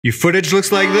Your footage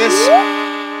looks like this.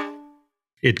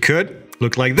 It could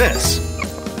look like this.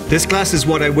 This class is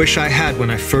what I wish I had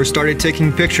when I first started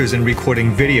taking pictures and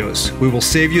recording videos. We will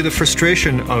save you the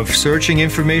frustration of searching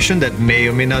information that may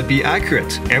or may not be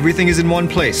accurate. Everything is in one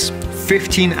place.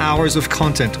 15 hours of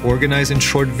content organized in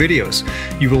short videos.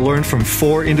 You will learn from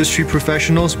 4 industry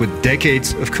professionals with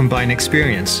decades of combined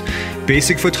experience.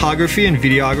 Basic photography and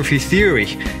videography theory.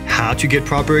 How to get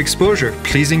proper exposure,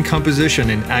 pleasing composition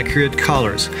and accurate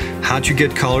colors. How to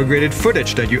get color graded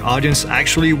footage that your audience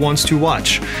actually wants to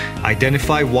watch.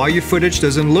 Identify why your footage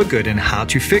doesn't look good and how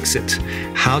to fix it.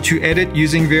 How to edit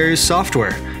using various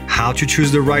software. How to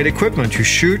choose the right equipment to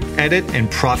shoot, edit, and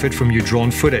profit from your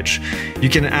drone footage. You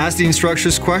can ask the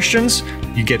instructors questions,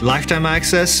 you get lifetime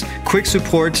access, quick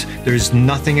support, there's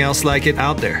nothing else like it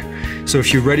out there. So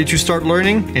if you're ready to start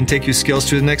learning and take your skills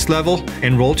to the next level,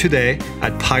 enroll today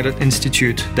at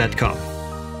pilotinstitute.com.